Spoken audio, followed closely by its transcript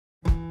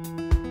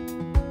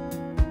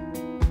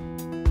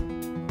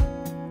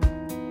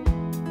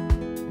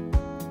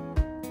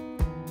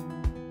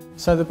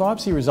So the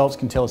biopsy results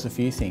can tell us a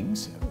few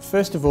things.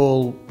 First of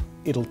all,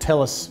 it'll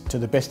tell us, to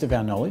the best of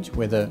our knowledge,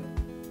 whether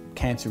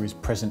cancer is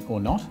present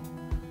or not.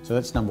 So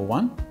that's number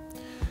one.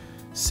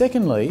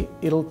 Secondly,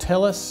 it'll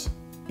tell us,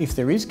 if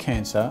there is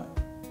cancer,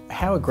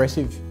 how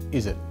aggressive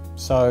is it?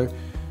 So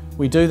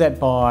we do that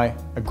by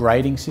a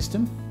grading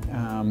system.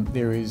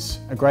 There is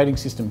a grading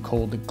system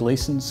called the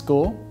Gleason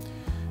score,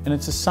 and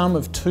it's a sum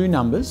of two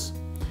numbers,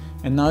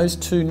 and those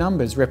two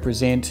numbers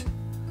represent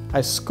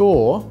a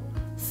score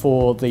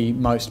for the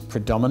most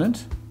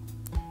predominant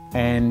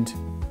and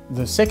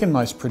the second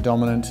most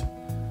predominant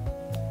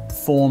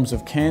forms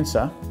of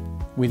cancer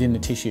within the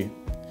tissue.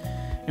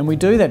 And we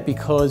do that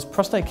because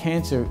prostate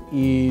cancer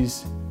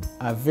is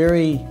a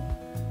very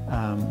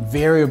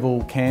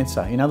variable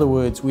cancer. In other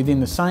words, within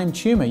the same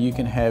tumour you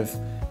can have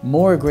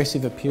more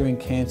aggressive appearing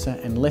cancer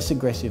and less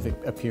aggressive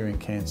appearing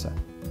cancer.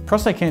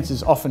 Prostate cancer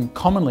is often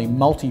commonly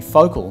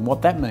multifocal, and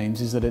what that means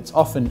is that it's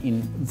often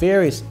in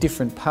various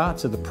different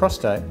parts of the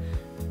prostate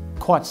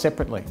quite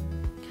separately.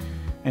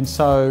 And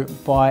so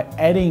by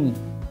adding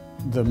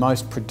the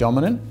most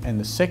predominant and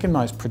the second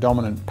most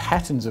predominant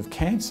patterns of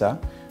cancer,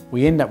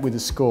 we end up with a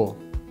score.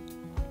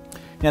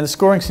 Now the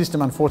scoring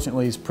system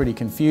unfortunately is pretty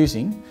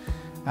confusing.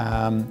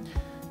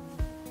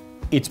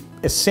 It's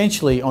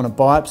essentially, on a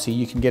biopsy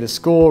you can get a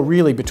score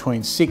really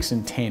between 6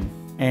 and 10.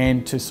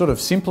 And to sort of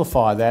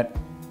simplify that,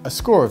 a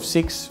score of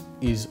 6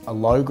 is a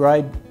low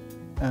grade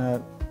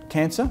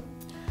cancer,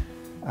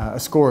 a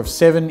score of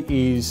 7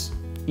 is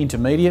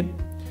intermediate,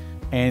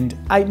 and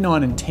 8,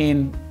 9 and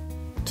 10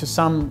 to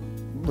some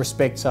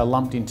respects are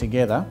lumped in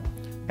together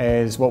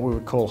as what we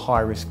would call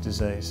high risk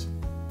disease.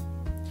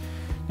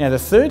 Now the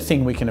third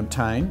thing we can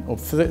obtain, or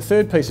the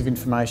third piece of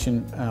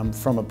information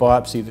from a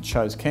biopsy that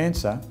shows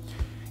cancer,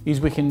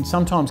 is we can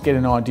sometimes get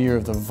an idea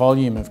of the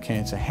volume of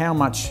cancer, how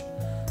much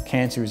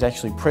cancer is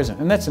actually present.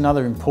 And that's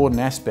another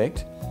important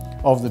aspect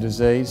of the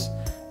disease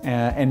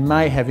and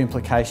may have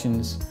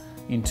implications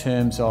in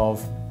terms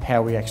of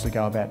how we actually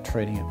go about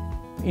treating it.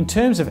 In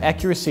terms of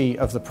accuracy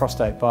of the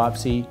prostate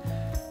biopsy,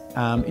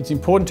 it's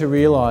important to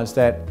realise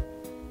that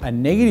a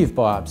negative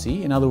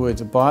biopsy, in other words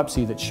a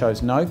biopsy that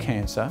shows no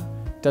cancer,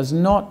 does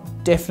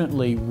not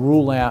definitely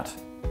rule out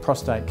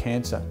prostate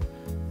cancer.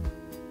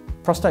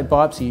 Prostate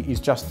biopsy is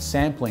just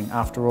sampling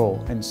after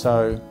all, and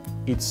so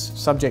it's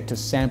subject to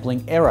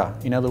sampling error.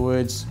 In other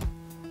words,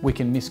 we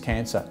can miss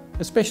cancer,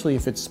 especially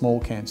if it's small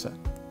cancer.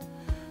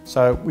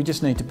 So we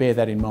just need to bear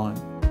that in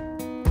mind.